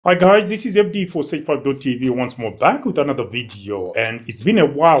Hi guys, this is FD for Safe5.tv once more back with another video, and it's been a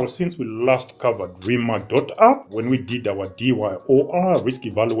while since we last covered RMRK.app when we did our DYOR risk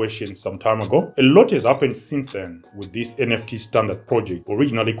evaluation some time ago. A lot has happened since then with this NFT standard project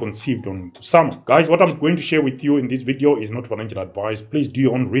originally conceived on Kusama. Guys, what I'm going to share with you in this video is not financial advice. Please do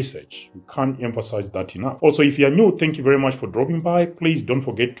your own research. We can't emphasize that enough. Also, if you are new, thank you very much for dropping by. Please don't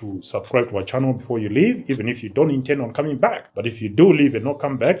forget to subscribe to our channel before you leave, even if you don't intend on coming back. But if you do leave and not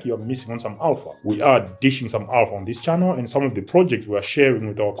come back, you're missing on some alpha. We are dishing some alpha on this channel, and some of the projects we are sharing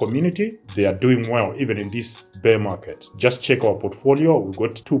with our community, they are doing well even in this bear market. Just check our portfolio. We've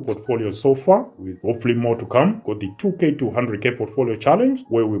got 2 portfolios so far, with hopefully more to come. Got the 2K to 100K portfolio challenge,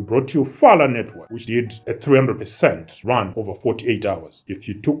 where we brought you Fala Network, which did a 300% run over 48 hours. If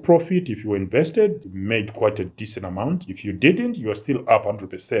you took profit, if you were invested, you made quite a decent amount. If you didn't, you are still up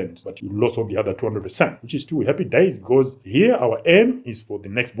 100%, but you lost all the other 200%, which is 2 happy days, because here our aim is for the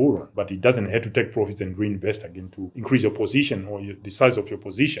next bull run, but it doesn't have to take profits and reinvest again to increase your position or the size of your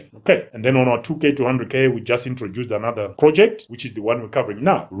position. Okay, and then on our 2K to 100K, we just introduced another project, which is the one we're covering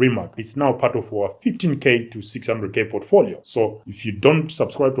now, RMRK. It's now part of our 15K to 600K portfolio. So if you don't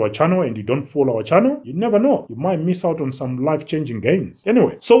subscribe to our channel and you don't follow our channel, you never know, you might miss out on some life-changing gains.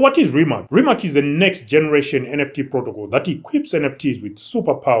 Anyway, so what is RMRK? RMRK is the next generation NFT protocol that equips NFTs with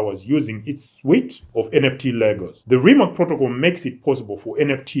superpowers using its suite of NFT Legos. The RMRK protocol makes it possible for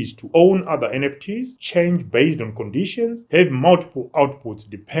NFTs to own other NFTs, change based on conditions, have multiple outputs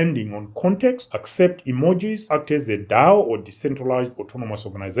depending on context, accept emojis, act as a DAO or decentralized autonomous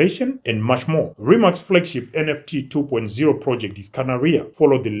organization, and much more. RMRK's flagship NFT 2.0 project is Canaria.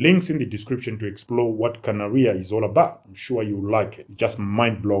 Follow the links in the description to explore what Canaria is all about. I'm sure you'll like it. It's just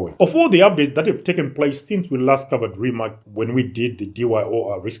mind-blowing. Of all the updates that have taken place since we last covered RMRK when we did the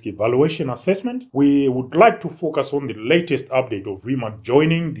DYOR risk evaluation assessment, we would like to focus on the latest update of RMRK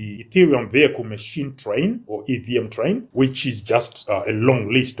joining the Ethereum Vehicle Machine Train, or EVM train, which is just a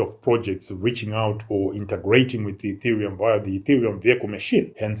long list of projects reaching out or integrating with the Ethereum via the Ethereum Vehicle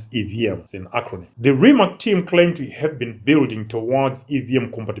Machine, hence EVM is an acronym. The RMRK team claimed to have been building towards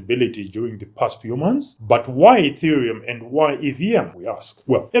EVM compatibility during the past few months, but why Ethereum and why EVM, we ask?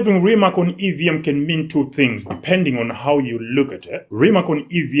 Well, having RMRK on EVM can mean 2 things depending on how you look at it. RMRK on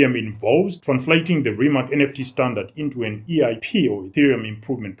EVM involves translating the RMRK NFT standard into an EIP, or Ethereum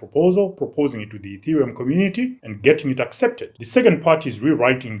Improvement Proposal, proposing it to the Ethereum community and getting it accepted. The second part is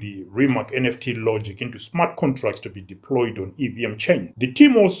rewriting the RMRK NFT logic into smart contracts to be deployed on EVM chain. The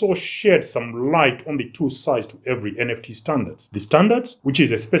team also shed some light on the 2 sides to every NFT standard. The standards, which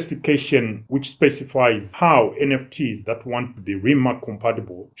is a specification which specifies how NFTs that want to be RMRK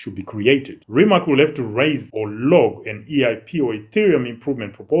compatible should be created. RMRK will have to raise or log an EIP, or Ethereum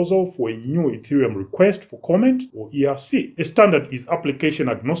Improvement Proposal, for a new Ethereum request for comment, or ERC. A standard is application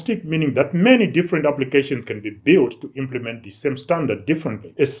agnostic, meaning that many different applications can be built to implement the same standard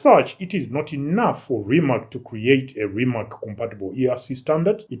differently. As such, it is not enough for RMRK to create a RMRK compatible ERC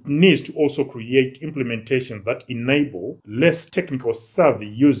standard. It needs to also create implementations that enable less technical savvy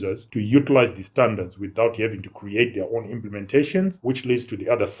users to utilize the standards without having to create their own implementations, which leads to the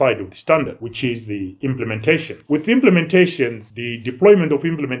other side of the standard, which is the implementations. With implementations, the deployment of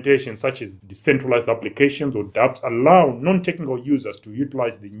implementations such as decentralized applications or dApps allow non-technical users to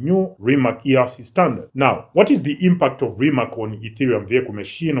utilize the new RMRK ERC standard. Now, what is the impact of RMRK on Ethereum Vehicle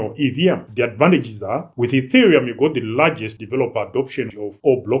Machine, or EVM? The advantages are, with Ethereum, you got the largest developer adoption of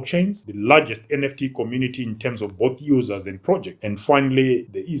all blockchains, the largest NFT community in terms of both users and projects, and finally,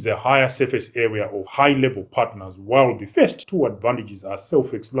 there is a higher surface area of high-level partners, while the first 2 advantages are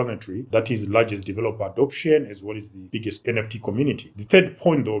self-explanatory, that is largest developer adoption as well as the biggest NFT community. The third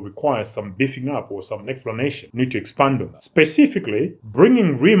point, though, requires some beefing up or some explanation. You need to expand on that. Specifically,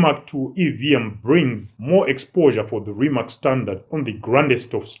 bringing RMRK to EVM brings more exposure for the RMRK standard on the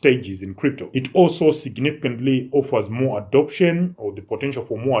grandest of stages in crypto. It also significantly offers more adoption, or the potential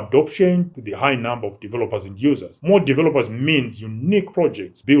for more adoption, to the high number of developers and users. More developers means unique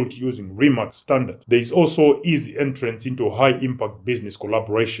projects built using RMRK standard. There is also easy entrance into high impact business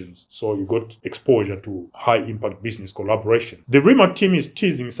collaborations, so you got exposure to high impact business collaboration. The RMRK team is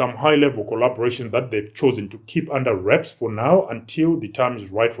teasing some high level collaborations that they've chosen to keep under wraps for now until the time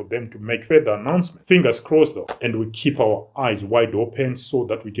is right for them to make further announcements. Fingers crossed though, and we keep our eyes wide open so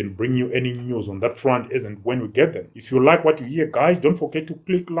that we can bring you any news on that front as and when we get them. If you like what you hear, guys, don't forget to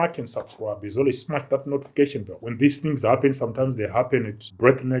click like and subscribe. As well as smash that notification bell. When these things happen, sometimes they happen at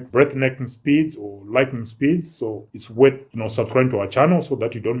breathtaking speeds or lightning speeds, so it's worth subscribing to our channel so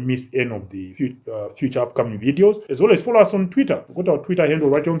that you don't miss any of the future upcoming videos. As well as follow us on Twitter. We've got our Twitter handle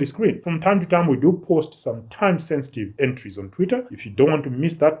right on the screen. From time to time, we do post some time sensitive entries on Twitter, If you don't want to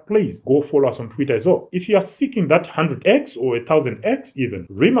miss that, please go follow us on Twitter as well. If you are seeking that 100x or 1000x even,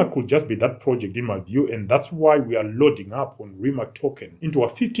 RMRK could just be that project in my view, and that's why we are loading up on RMRK token into a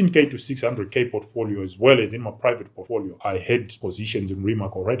 15k to 600k portfolio, as well as in my private portfolio. I had positions in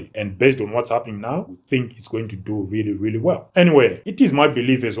RMRK already, and based on what's happening now, we think it's going to do really, really well. Anyway, it is my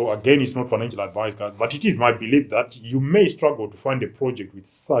belief as well, again, it's not financial advice, guys, but it is my belief that you may struggle to find a project with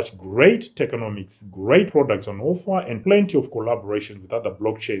such great economics, great products on offer, and plenty of collaborations with other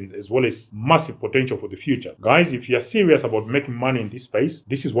blockchains, as well as massive potential for the future. Guys, if you are serious about making money in this space,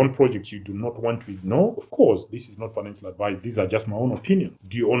 this is one project you do not want to ignore. Of course, this is not financial advice. These are just my own opinion.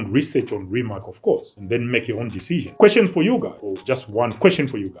 Do your own research on RMRK, of course, and then make your own decision. Question for you guys, or just one question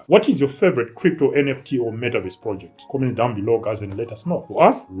for you guys. What is your favorite crypto, NFT, or metaverse project? Comment down below, guys, and let us know. For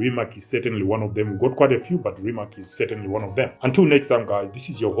us, RMRK is certainly one of them. We've got quite a few, but RMRK is certainly one of them. Until next time, guys, this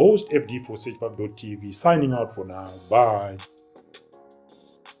is your host, FD4Sage5.tv, signing out for now. Bye.